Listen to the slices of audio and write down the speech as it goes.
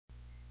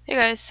Hey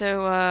guys,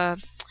 I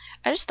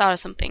just thought of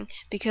something.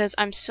 Because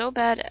I'm so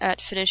bad at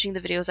finishing the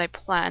videos I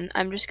plan,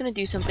 I'm just gonna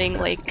do something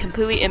like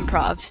completely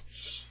improv.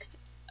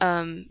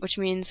 Which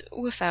means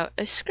without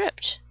a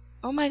script.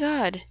 Oh my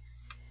god.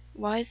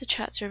 Why is the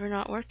chat server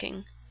not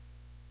working?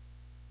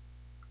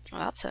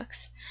 Well, that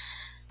sucks.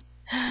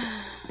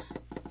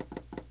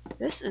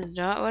 This is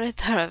not what I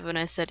thought of when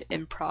I said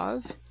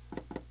improv.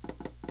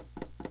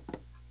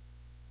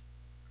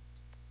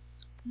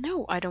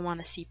 No, I don't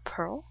want to see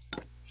Pearl.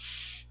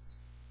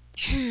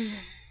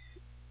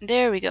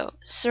 There we go.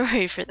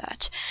 Sorry for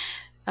that.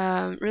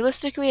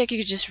 Realistically, I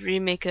could just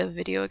remake a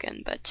video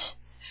again, but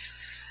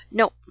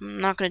no, I'm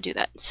not gonna do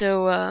that.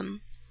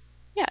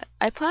 Yeah,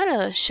 I plan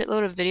a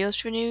shitload of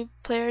videos for new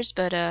players,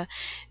 but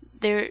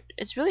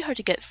it's really hard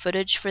to get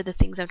footage for the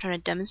things I'm trying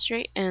to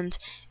demonstrate, and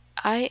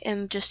I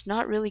am just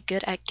not really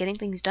good at getting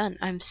things done.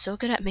 I'm so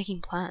good at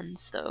making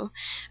plans, though,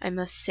 I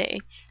must say.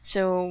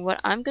 So what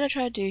I'm gonna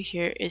try to do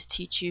here is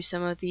teach you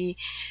some of the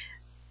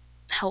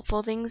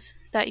helpful things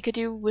that you could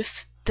do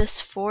with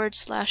this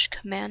 /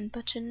 command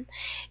button.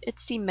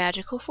 It's the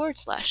magical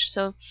 /.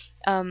 So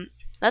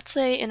let's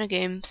say in a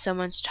game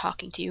someone's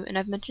talking to you, and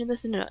I've mentioned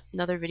this in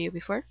another video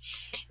before.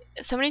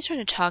 Somebody's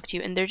trying to talk to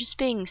you and they're just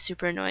being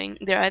super annoying.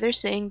 They're either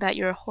saying that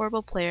you're a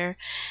horrible player,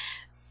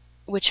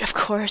 which of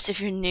course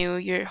if you're new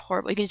you're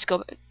horrible. You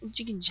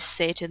can just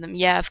say to them,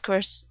 yeah, of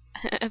course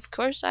of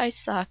course I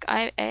suck.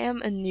 I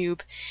am a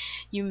noob.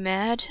 You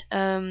mad?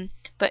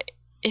 But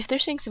if they're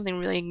saying something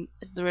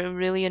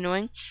really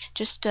annoying,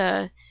 just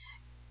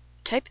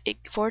type /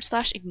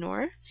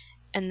 ignore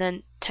and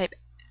then type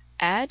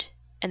add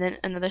and then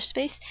another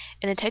space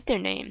and then type their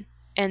name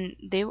and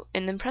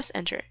then press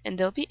enter and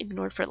they'll be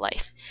ignored for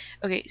life.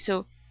 Okay,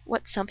 so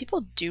what some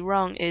people do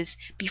wrong is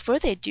before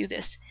they do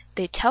this,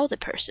 they tell the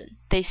person,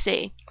 they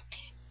say,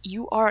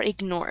 you are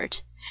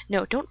ignored.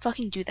 No, don't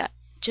fucking do that.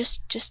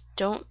 Just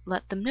don't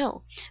let them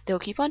know. They'll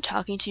keep on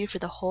talking to you for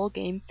the whole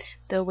game.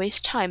 They'll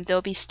waste time.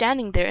 They'll be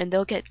standing there and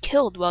they'll get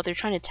killed while they're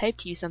trying to type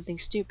to you something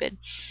stupid.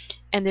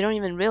 And they don't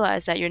even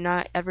realize that you're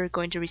not ever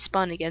going to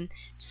respawn again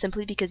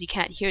simply because you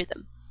can't hear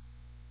them.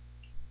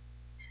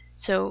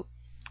 So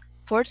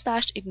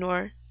 /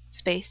 ignore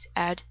space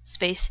add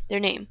space their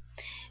name,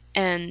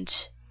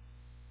 and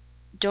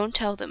don't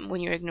tell them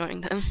when you're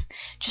ignoring them.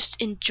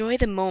 Just enjoy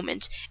the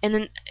moment, and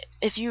then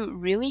if you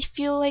really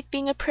feel like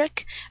being a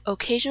prick,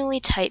 occasionally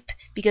type,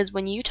 because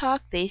when you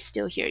talk they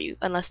still hear you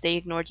unless they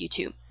ignored you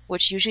too,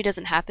 which usually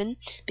doesn't happen,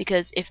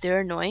 because if they're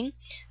annoying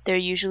they're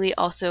usually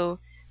also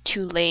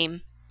too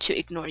lame to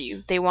ignore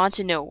you. They want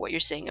to know what you're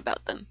saying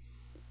about them.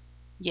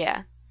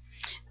 Yeah.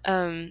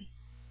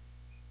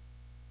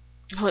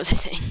 What was I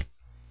saying?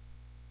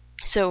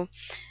 So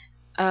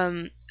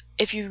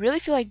if you really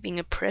feel like being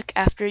a prick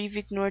after you've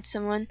ignored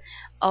someone,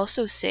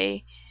 also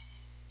say,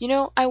 you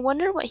know, I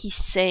wonder what he's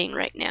saying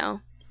right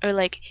now. Or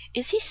like,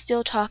 is he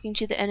still talking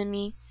to the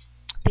enemy?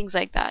 Things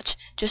like that.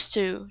 Just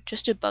to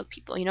bug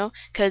people, you know?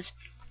 Because,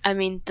 I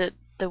mean,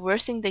 the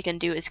worst thing they can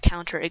do is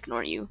counter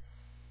ignore you.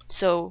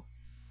 So,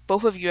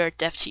 both of you are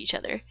deaf to each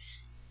other.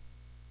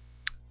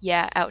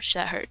 Yeah, ouch,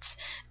 that hurts.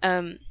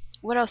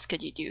 What else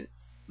could you do?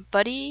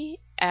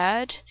 Buddy,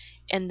 add,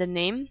 and the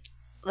name,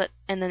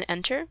 and then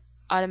enter,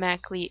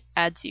 automatically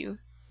adds you,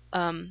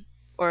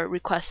 or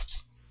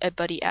requests a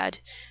buddy add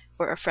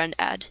or a friend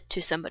add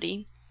to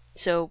somebody,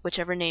 so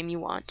whichever name you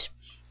want.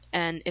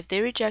 And if they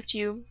reject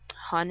you,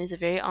 HoN is a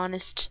very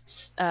honest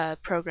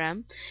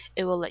program.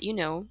 It will let you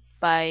know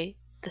by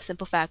the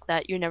simple fact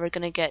that you're never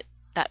gonna get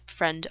that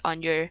friend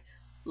on your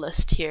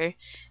list here.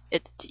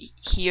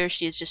 He or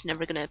she is just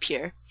never gonna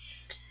appear.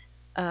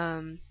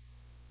 And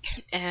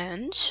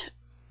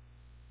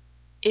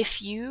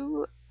if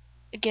you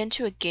get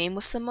into a game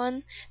with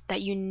someone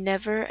that you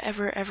never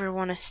ever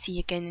want to see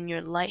again in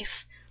your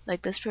life,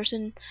 like this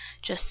person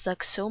just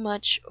sucks so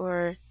much,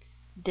 or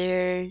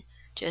they're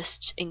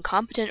just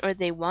incompetent, or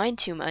they whine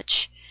too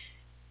much,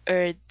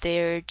 or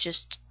they're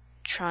just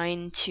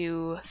trying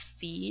to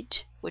feed,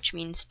 which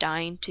means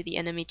dying to the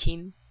enemy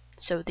team,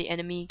 so the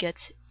enemy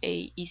gets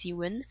an easy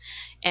win,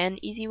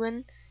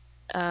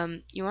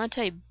 you want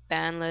to type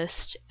ban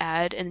list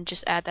add and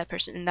just add that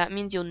person, and that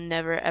means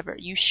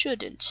you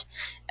shouldn't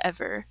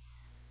ever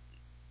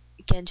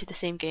get into the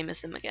same game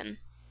as them again.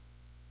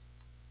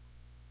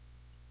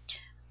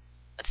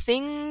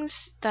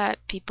 Things that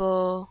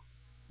people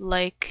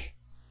like,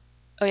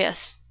 oh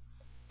yes,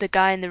 the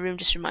guy in the room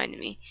just reminded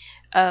me,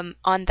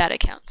 on that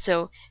account.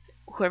 So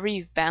whoever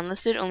you've ban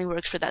listed only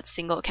works for that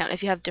single account.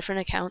 If you have different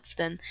accounts,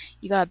 then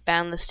you gotta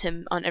ban list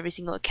him on every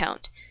single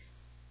account.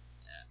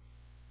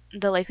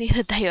 The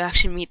likelihood that you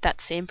actually meet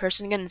that same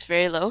person again is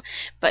very low,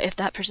 but if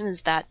that person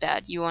is that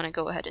bad, you want to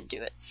go ahead and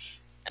do it.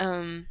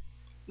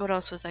 What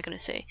else was I going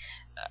to say?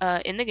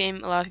 In the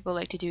game, a lot of people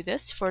like to do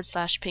this,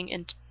 / ping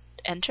and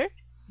enter.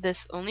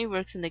 This only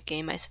works in the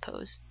game, I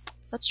suppose.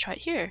 Let's try it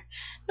here.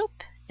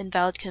 Nope,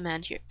 invalid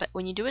command here. But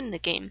when you do it in the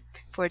game,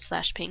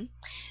 / ping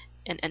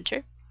and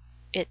enter,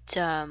 it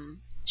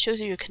shows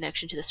you your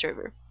connection to the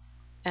server.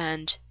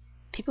 And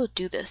people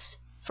do this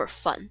for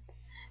fun.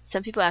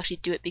 some people actually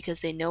do it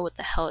because they know what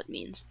the hell it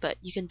means, but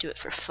you can do it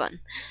for fun,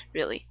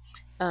 really.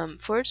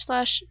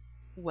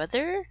 /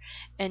 weather,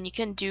 and you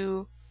can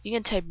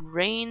type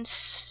rain,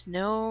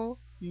 snow,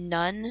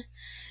 none,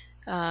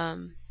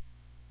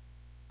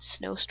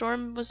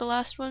 snowstorm was the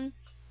last one,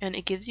 and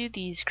it gives you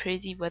these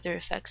crazy weather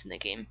effects in the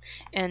game,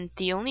 and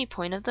the only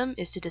point of them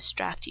is to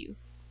distract you.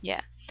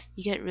 Yeah,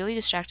 you get really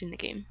distracted in the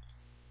game.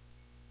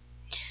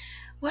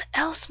 What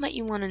else might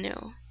you want to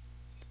know?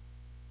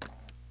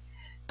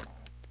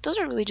 Those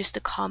are really just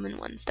the common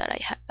ones that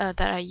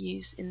I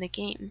use in the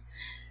game.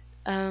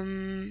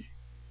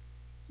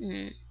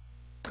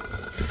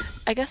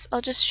 I guess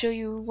I'll just show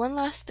you one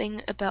last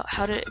thing about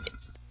how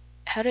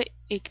to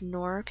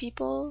ignore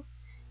people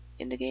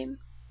in the game.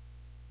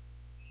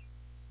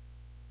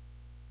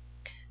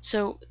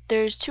 So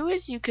there's two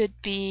ways you could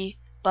be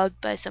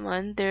bugged by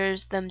someone.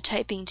 There's them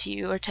typing to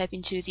you or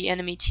typing to the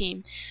enemy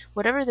team.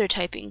 Whatever they're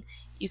typing,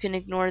 you can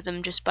ignore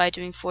them just by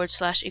doing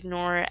 /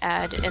 ignore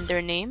add and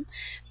their name,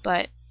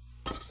 but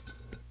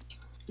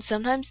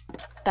sometimes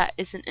that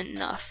isn't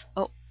enough.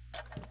 Oh.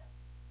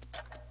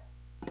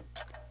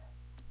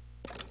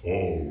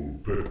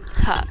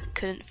 Ha,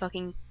 couldn't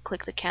fucking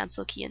click the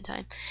cancel key in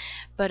time.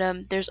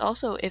 But there's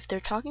also, if they're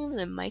talking over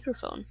the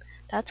microphone,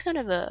 that's kind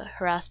of a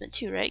harassment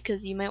too, right?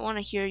 Because you might want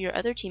to hear your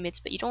other teammates,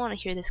 but you don't want to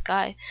hear this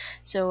guy.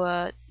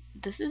 So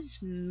this is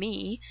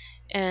me,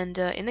 and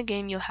in the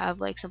game you'll have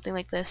like something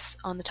like this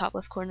on the top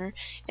left corner,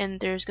 and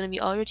there's going to be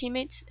all your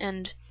teammates,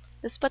 and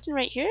this button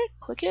right here,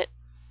 click it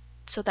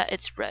so that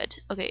it's red.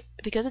 Okay,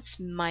 because it's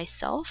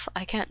myself,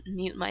 I can't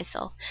mute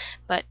myself,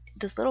 but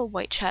this little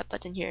white chat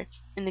button here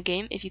in the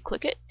game, if you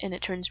click it and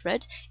it turns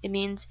red, it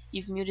means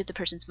you've muted the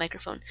person's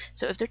microphone.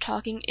 So if they're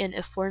talking in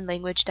a foreign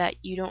language that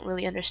you don't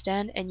really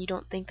understand and you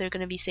don't think they're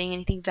going to be saying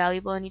anything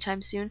valuable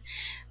anytime soon,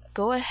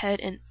 go ahead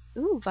and...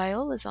 Ooh,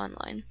 Viola's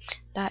online.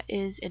 That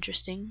is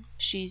interesting.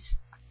 She's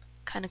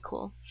kind of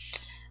cool.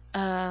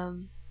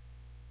 Don't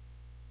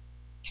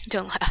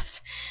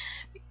laugh.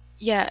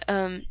 Yeah,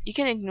 you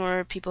can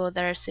ignore people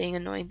that are saying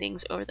annoying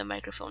things over the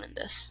microphone in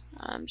this.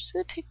 I'm just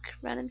gonna pick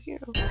random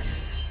hero.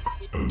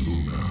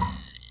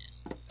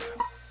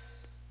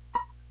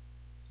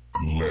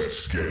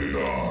 Let's get it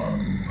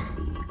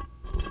on.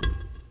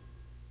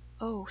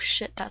 Oh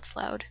shit, that's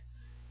loud.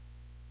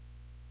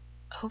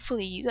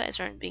 Hopefully you guys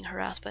aren't being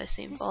harassed by the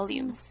same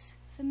volume. Seems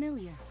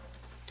familiar.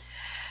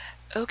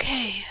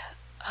 Okay,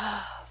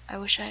 I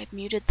wish I had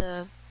muted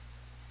the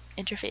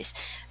interface.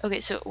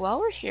 Okay, so while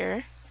we're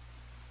here,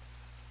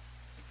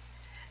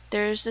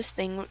 there's this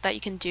thing that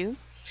you can do.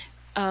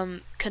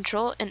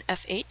 Control and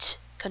F8,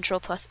 Control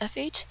plus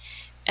F8,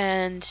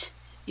 and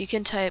you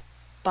can type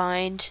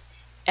bind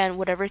and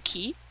whatever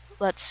key.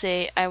 Let's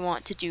say I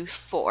want to do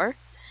 4,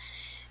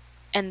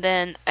 and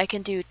then I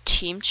can do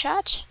team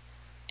chat,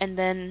 and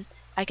then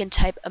I can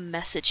type a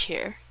message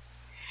here.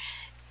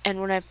 And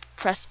when I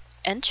press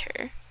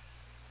enter,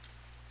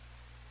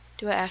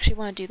 do I actually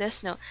want to do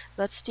this? No,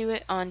 let's do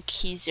it on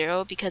key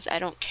 0 because I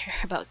don't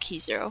care about key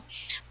 0.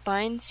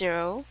 Bind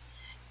 0,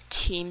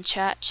 team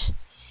chat,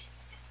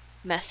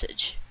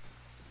 message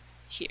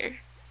here.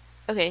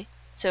 Okay,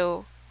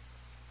 so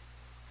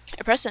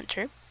I press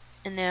enter,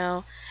 and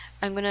now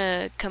I'm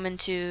gonna come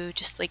into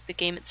just like the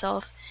game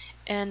itself,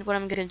 and what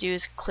I'm gonna do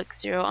is click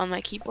 0 on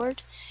my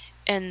keyboard,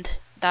 and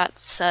that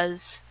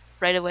says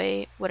right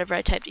away whatever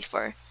I typed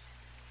before.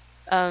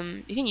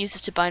 You can use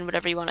this to bind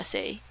whatever you want to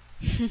say.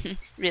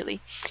 Really,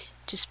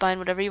 just bind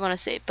whatever you want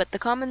to say, but the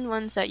common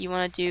ones that you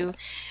want to do,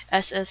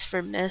 SS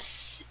for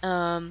miss,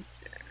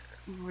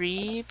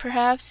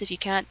 perhaps if you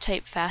can't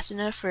type fast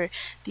enough. For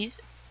these,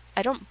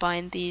 I don't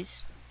bind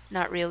these,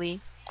 not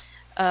really.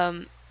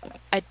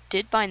 I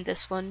did bind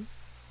this one,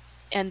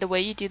 and the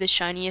way you do the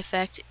shiny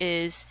effect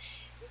is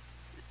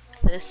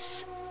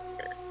this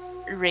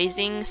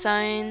raising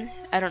sign.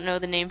 I don't know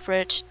the name for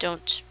it,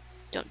 don't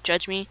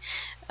judge me.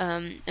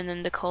 And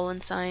then the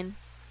colon sign,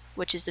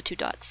 which is the 2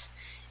 dots,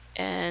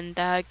 and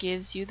that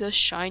gives you the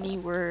shiny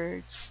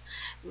words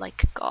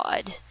like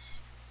God.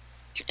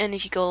 And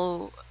if you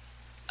go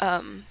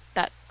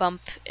that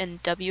bump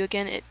and W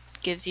again, it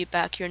gives you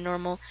back your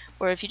normal.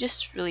 Or if you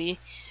just really,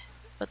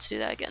 let's do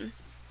that again,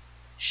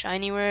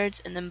 shiny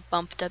words and then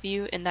bump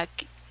W, and that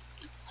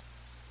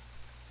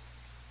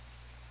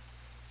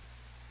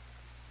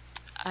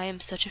I am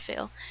such a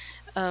fail.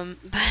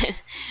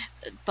 But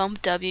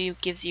bump W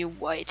gives you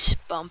white,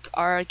 bump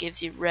R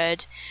gives you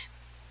red,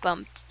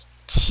 bump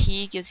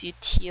T gives you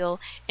teal,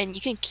 and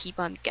you can keep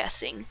on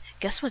guessing.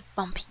 Guess what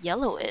bump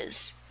yellow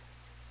is?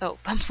 Oh,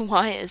 bump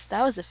Y is,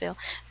 that was a fail.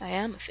 I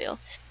am a fail.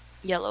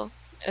 Yellow.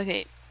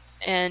 Okay,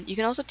 and you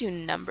can also do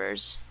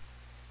numbers,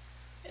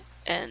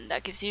 and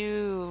that gives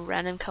you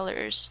random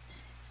colors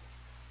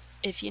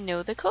if you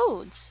know the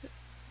codes.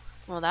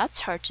 Well,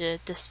 that's hard to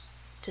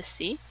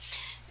see.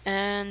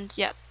 And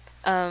yeah,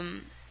 by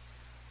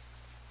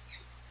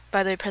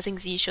the way, pressing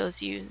Z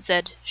shows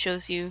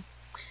you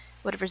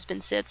whatever's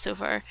been said so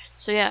far.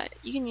 So yeah,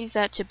 you can use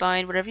that to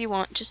bind whatever you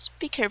want. Just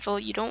be careful,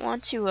 you don't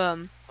want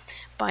to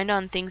bind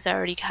on things that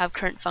already have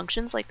current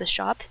functions, like the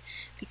shop,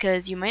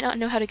 because you might not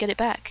know how to get it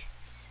back.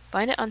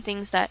 Bind it on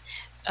things that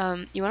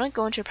you want to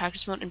go into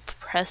practice mode and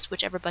press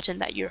whichever button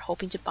that you're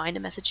hoping to bind a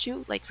message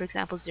to, like for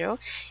example 0,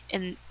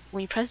 and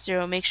when you press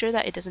 0, make sure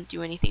that it doesn't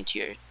do anything to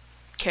your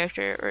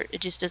character, or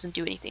it just doesn't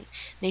do anything.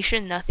 Make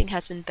sure nothing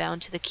has been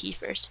bound to the key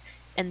first,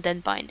 and then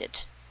bind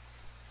it.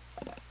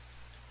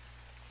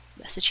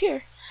 Message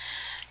here.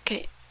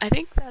 Okay, I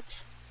think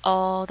that's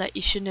all that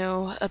you should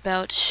know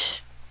about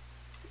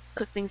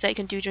quick things that you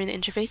can do during the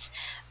interface.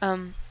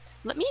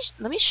 Let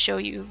me show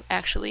you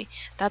actually.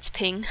 That's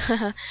ping.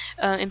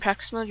 In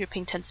practice mode, your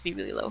ping tends to be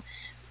really low.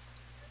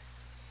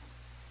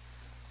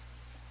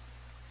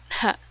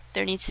 Ha!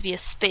 There needs to be a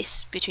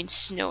space between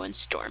snow and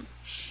storm.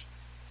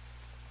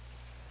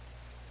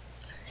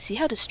 See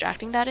how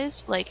distracting that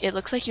is? Like, it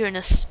looks like you're in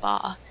a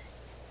spa,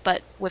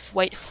 but with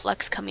white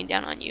flecks coming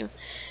down on you.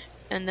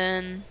 And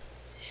then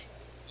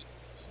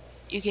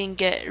you can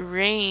get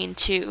rain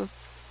too.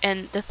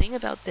 And the thing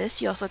about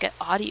this, you also get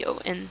audio,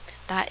 and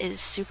that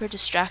is super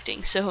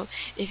distracting. So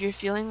if you're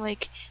feeling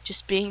like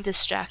just being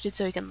distracted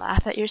so you can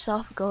laugh at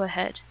yourself, go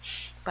ahead,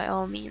 by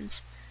all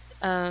means.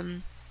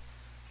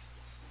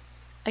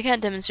 I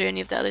can't demonstrate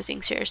any of the other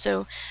things here,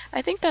 so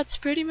I think that's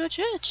pretty much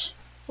it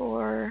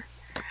for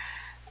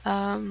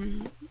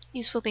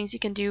useful things you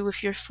can do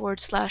with your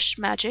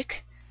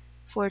 /magic.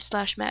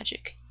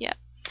 /magic, yeah.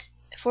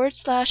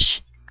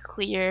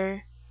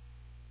 /clear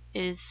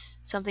is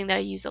something that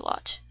I use a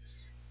lot,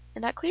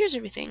 and that clears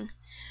everything.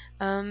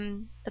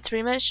 That's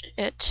pretty much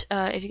it.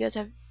 If you guys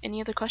have any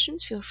other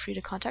questions, feel free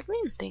to contact me,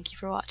 and thank you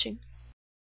for watching.